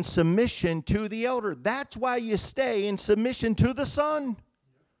in submission to the elder. That's why you stay in submission to the son.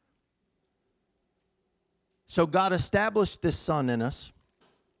 So God established this son in us.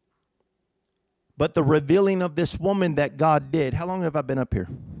 But the revealing of this woman that God did, how long have I been up here?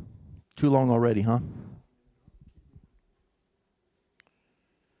 Too long already, huh?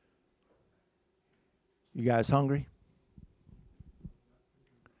 You guys hungry?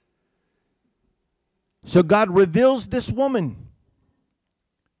 So God reveals this woman.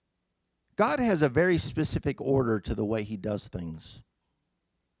 God has a very specific order to the way he does things.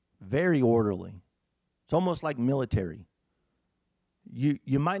 Very orderly. It's almost like military.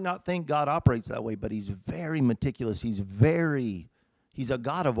 You might not think God operates that way, but he's very meticulous. He's a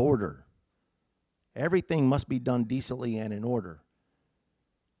God of order. Everything must be done decently and in order.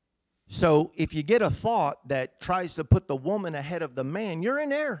 So if you get a thought that tries to put the woman ahead of the man, you're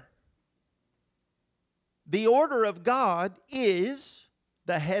in error. The order of God is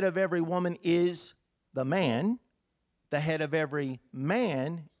the head of every woman is the man. The head of every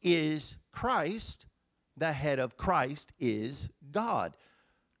man is Christ. The head of Christ is God.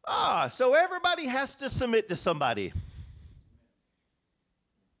 So everybody has to submit to somebody.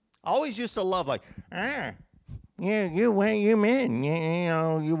 I always used to love you men,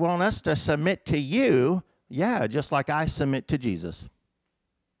 you want us to submit to you. Yeah, just like I submit to Jesus.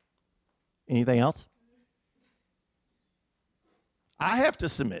 Anything else? I have to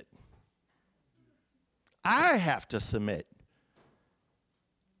submit. I have to submit.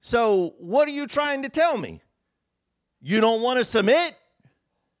 So what are you trying to tell me? You don't want to submit?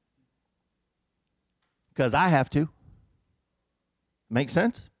 Because I have to. Make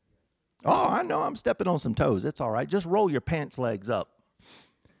sense? Oh, I know I'm stepping on some toes. It's all right. Just roll your pants legs up.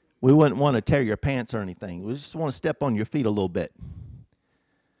 We wouldn't want to tear your pants or anything. We just want to step on your feet a little bit.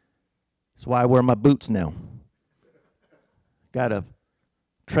 That's why I wear my boots now. Got to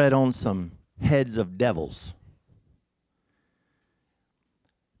tread on some heads of devils.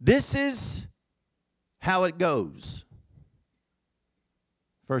 This is how it goes.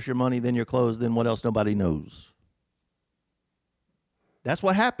 First your money, then your clothes, then what else nobody knows. That's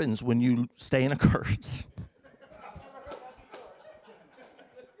what happens when you stay in a curse.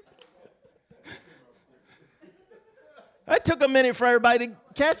 That took a minute for everybody to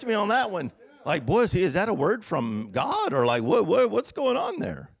catch me on that one. Like, boy, is that a word from God? Or like, what's going on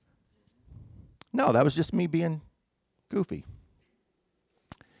there? No, that was just me being goofy.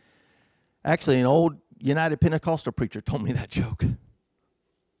 Actually, an old United Pentecostal preacher told me that joke.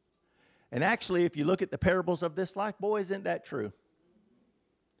 And actually, if you look at the parables of this life, boy, isn't that true?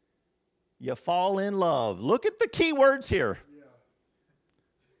 You fall in love. Look at the key words here. Yeah.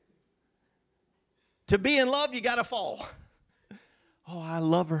 To be in love, you got to fall. Oh, I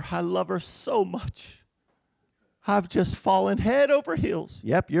love her. I love her so much. I've just fallen head over heels.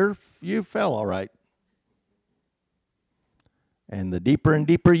 Yep, you fell all right. And the deeper and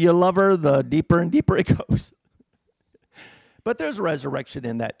deeper you love her, the deeper and deeper it goes. But there's resurrection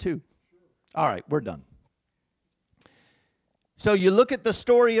in that too. All right, we're done. So you look at the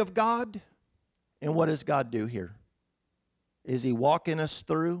story of God, and what does God do here? Is he walking us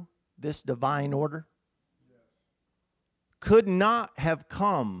through this divine order? Could not have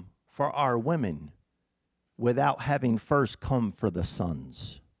come for our women without having first come for the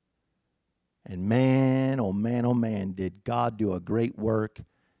sons. And man, oh man, did God do a great work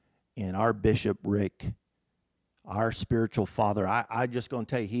in our Bishop Rick, our spiritual father. I just going to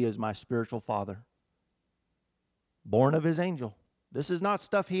tell you, he is my spiritual father. Born of his angel. This is not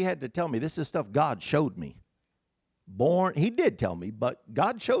stuff he had to tell me. This is stuff God showed me. He did tell me, but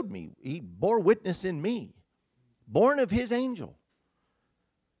God showed me. He bore witness in me. Born of his angel.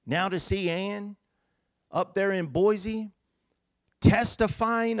 Now to see Ann up there in Boise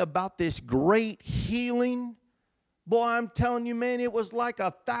testifying about this great healing. Boy, I'm telling you, man, it was like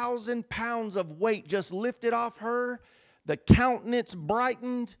 1,000 pounds of weight just lifted off her. The countenance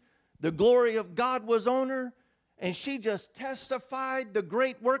brightened. The glory of God was on her. And she just testified the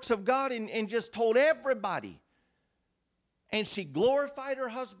great works of God and just told everybody. And she glorified her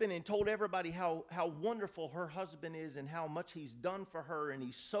husband and told everybody how wonderful her husband is and how much he's done for her. And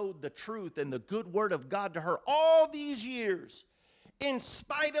he sowed the truth and the good word of God to her all these years. In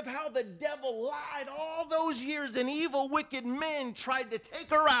spite of how the devil lied all those years and evil, wicked men tried to take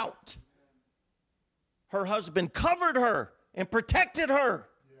her out. Her husband covered her and protected her.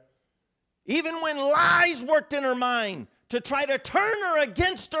 Yes. Even when lies worked in her mind to try to turn her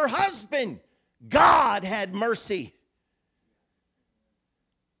against her husband, God had mercy.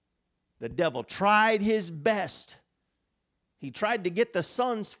 The devil tried his best. He tried to get the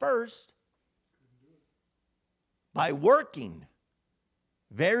sons first by working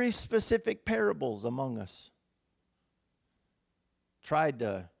very specific parables among us. Tried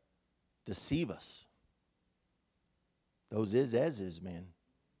to deceive us. Those is, man.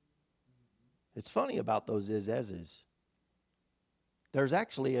 It's funny about those is. There's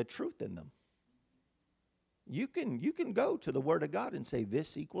actually a truth in them. You can go to the Word of God and say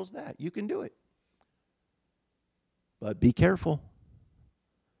this equals that. You can do it. But be careful.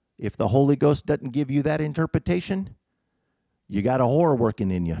 If the Holy Ghost doesn't give you that interpretation, you got a whore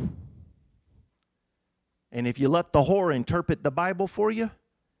working in you. And if you let the whore interpret the Bible for you,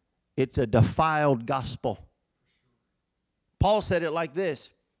 it's a defiled gospel. Paul said it like this: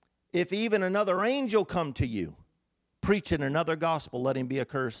 if even another angel come to you preaching another gospel, let him be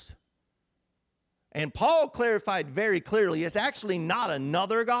accursed. And Paul clarified very clearly, it's actually not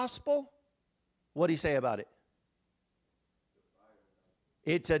another gospel. What did he say about it?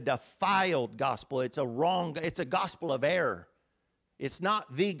 It's a defiled gospel. It's a gospel of error. It's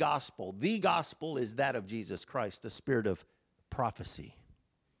not the gospel. The gospel is that of Jesus Christ, the spirit of prophecy.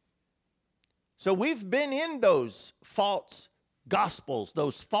 So we've been in those false gospels,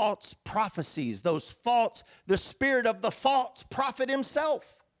 those false prophecies, the spirit of the false prophet himself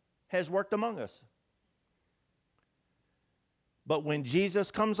has worked among us. But when Jesus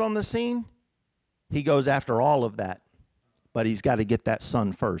comes on the scene, he goes after all of that. But he's got to get that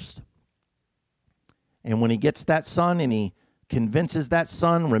son first. And when he gets that son and he convinces that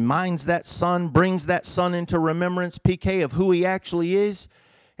son, reminds that son, brings that son into remembrance, PK, of who he actually is,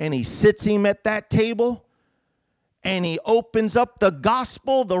 and he sits him at that table, and he opens up the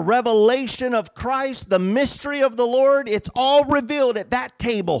gospel, the revelation of Christ, the mystery of the Lord, it's all revealed at that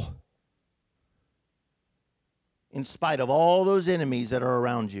table. In spite of all those enemies that are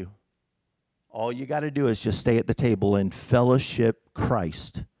around you, all you got to do is just stay at the table and fellowship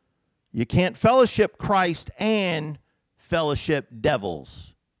Christ. You can't fellowship Christ and fellowship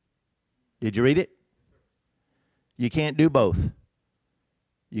devils. Did you read it? You can't do both.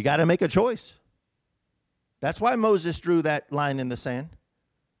 You got to make a choice. That's why Moses drew that line in the sand.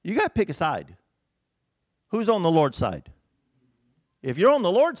 You got to pick a side. Who's on the Lord's side? If you're on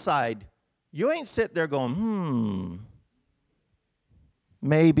the Lord's side, you ain't sitting there going,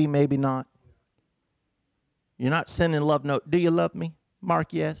 maybe, maybe not. You're not sending love note. Do you love me?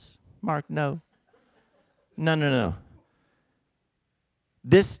 Mark, yes. Mark, no. No.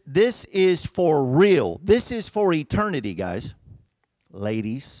 This is for real. This is for eternity, guys.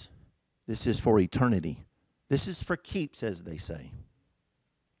 Ladies, this is for eternity. This is for keeps, as they say.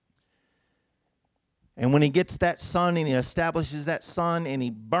 And when he gets that son and he establishes that son and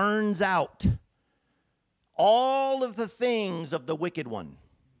he burns out all of the things of the wicked one,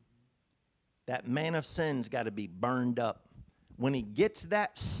 that man of sin's got to be burned up. When he gets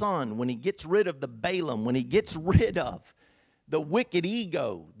that son, when he gets rid of the Balaam, when he gets rid of the wicked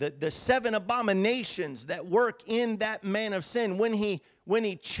ego, the 7 abominations that work in that man of sin, when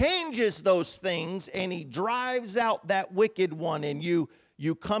he changes those things and he drives out that wicked one, and you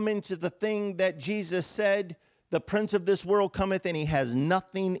come into the thing that Jesus said, the prince of this world cometh and he has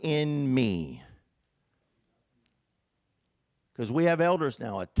nothing in me. Because we have elders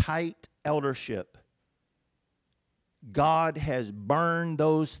now, a tight eldership. God has burned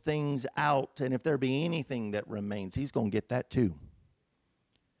those things out, and if there be anything that remains, he's going to get that too.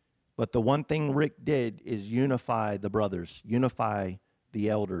 But the one thing Rick did is unify the brothers, unify the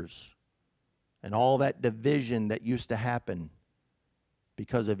elders. And all that division that used to happen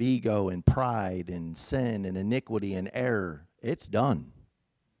because of ego and pride and sin and iniquity and error, it's done.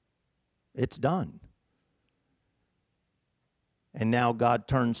 It's done. And now God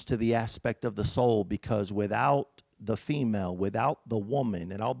turns to the aspect of the soul, because without the female, without the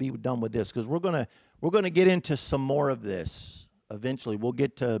woman, and I'll be done with this because we're gonna get into some more of this eventually. We'll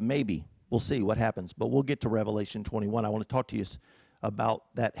get to, maybe we'll see what happens, but we'll get to Revelation 21. I want to talk to you about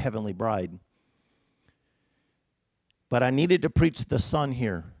that heavenly bride. But I needed to preach the son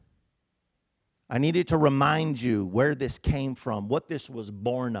here. I needed to remind you where this came from, what this was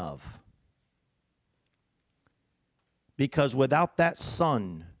born of. Because without that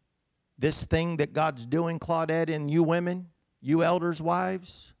son, this thing that God's doing, Claudette, and you women, you elders'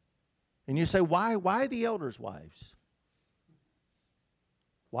 wives, and you say, why the elders' wives?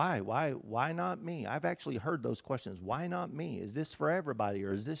 Why not me? I've actually heard those questions. Why not me? Is this for everybody,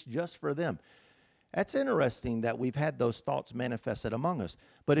 or is this just for them? That's interesting that we've had those thoughts manifested among us.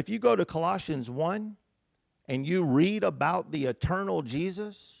 But if you go to Colossians 1 and you read about the eternal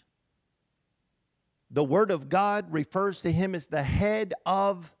Jesus, the Word of God refers to him as the head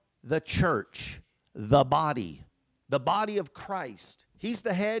of the church, the body of Christ. He's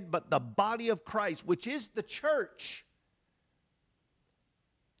the head, but the body of Christ, which is the church,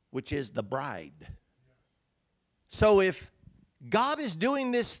 which is the bride. So if God is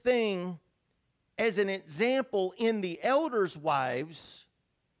doing this thing as an example in the elders' wives,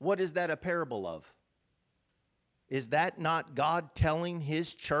 what is that a parable of? Is that not God telling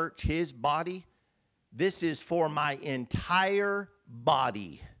his church, his body, this is for my entire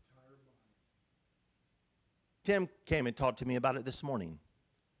body? Tim came and talked to me about it this morning.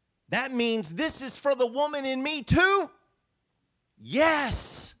 That means this is for the woman in me too?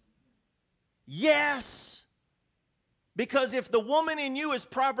 Yes. Yes. Because if the woman in you is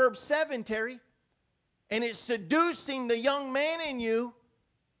Proverbs 7, Terry, and it's seducing the young man in you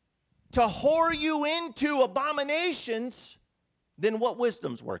to whore you into abominations, then what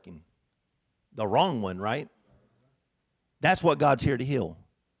wisdom's working? The wrong one, right? That's what God's here to heal.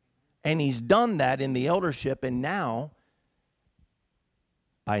 And he's done that in the eldership, and now,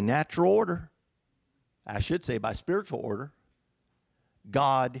 by natural order, I should say by spiritual order,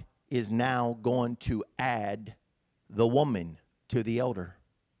 God is now going to add the woman to the elder.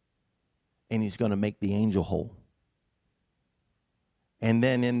 And he's going to make the angel whole. And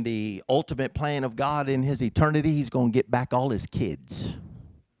then in the ultimate plan of God in his eternity, he's going to get back all his kids.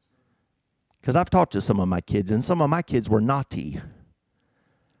 Because I've talked to some of my kids, and some of my kids were naughty.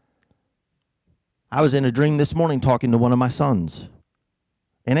 I was in a dream this morning talking to one of my sons,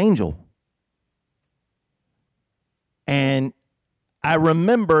 an angel. And I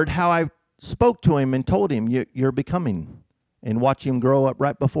remembered how I spoke to him and told him, you're becoming, and watch him grow up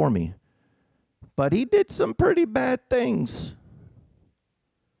right before me. But he did some pretty bad things.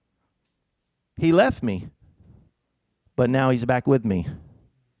 He left me, but now he's back with me.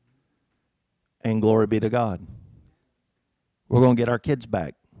 And glory be to God. We're going to get our kids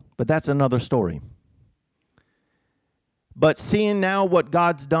back. But that's another story. But seeing now what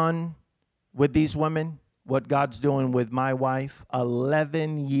God's done with these women, what God's doing with my wife,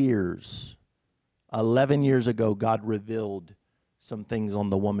 11 years ago, God revealed some things on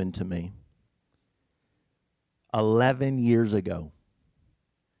the woman to me. 11 years ago.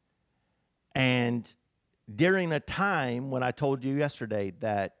 And during a time when I told you yesterday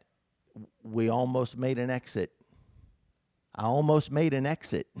that we almost made an exit. I almost made an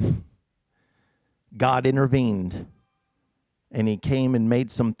exit. God intervened, and he came and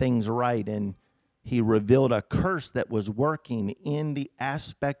made some things right, and he revealed a curse that was working in the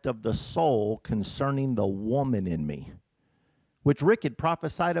aspect of the soul concerning the woman in me, which Rick had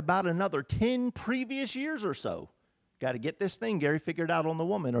prophesied about another 10 previous years or so. Got to get this thing, Gary, figured out on the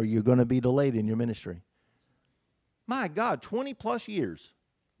woman, or you're going to be delayed in your ministry. My God, 20 plus years.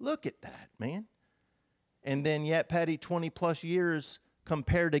 Look at that, man. And then yet, Patty, 20 plus years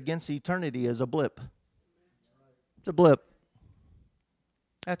compared against eternity is a blip. It's a blip.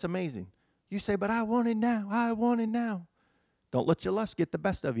 That's amazing. You say, but I want it now. I want it now. Don't let your lust get the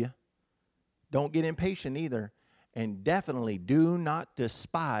best of you. Don't get impatient either. And definitely do not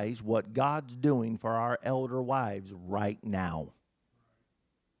despise what God's doing for our elder wives right now.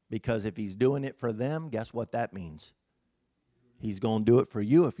 Because if he's doing it for them, guess what that means? He's going to do it for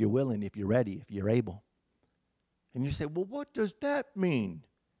you if you're willing, if you're ready, if you're able. And you say, well, what does that mean?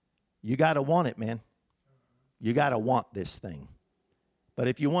 You got to want it, man. You got to want this thing. But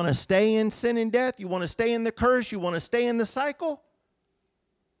if you want to stay in sin and death, you want to stay in the curse, you want to stay in the cycle,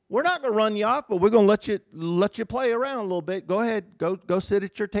 we're not going to run you off, but we're going to let you play around a little bit. Go ahead. Go sit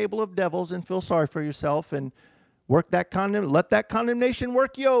at your table of devils and feel sorry for yourself and work that let that condemnation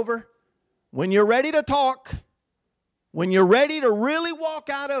work you over. When you're ready to talk, when you're ready to really walk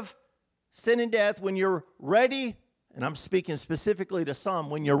out of sin and death, when you're ready, and I'm speaking specifically to some,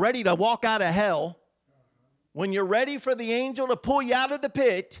 when you're ready to walk out of hell, when you're ready for the angel to pull you out of the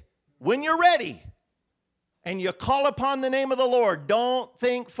pit, when you're ready, and you call upon the name of the Lord, don't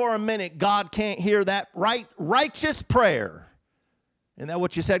think for a minute God can't hear that righteous prayer. Isn't that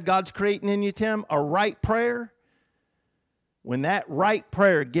what you said God's creating in you, Tim? A right prayer? When that right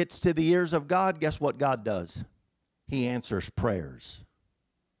prayer gets to the ears of God, guess what God does? He answers prayers.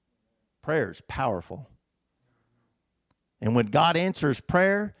 Prayer is powerful. And when God answers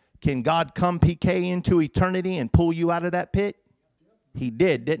prayer, can God come PK into eternity and pull you out of that pit? He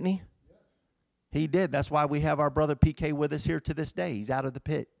did, didn't he? He did. That's why we have our brother PK with us here to this day. He's out of the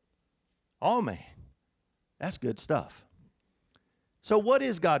pit. Oh, man. That's good stuff. So what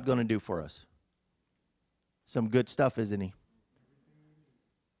is God going to do for us? Some good stuff, isn't he?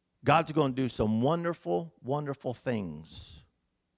 God's going to do some wonderful, wonderful things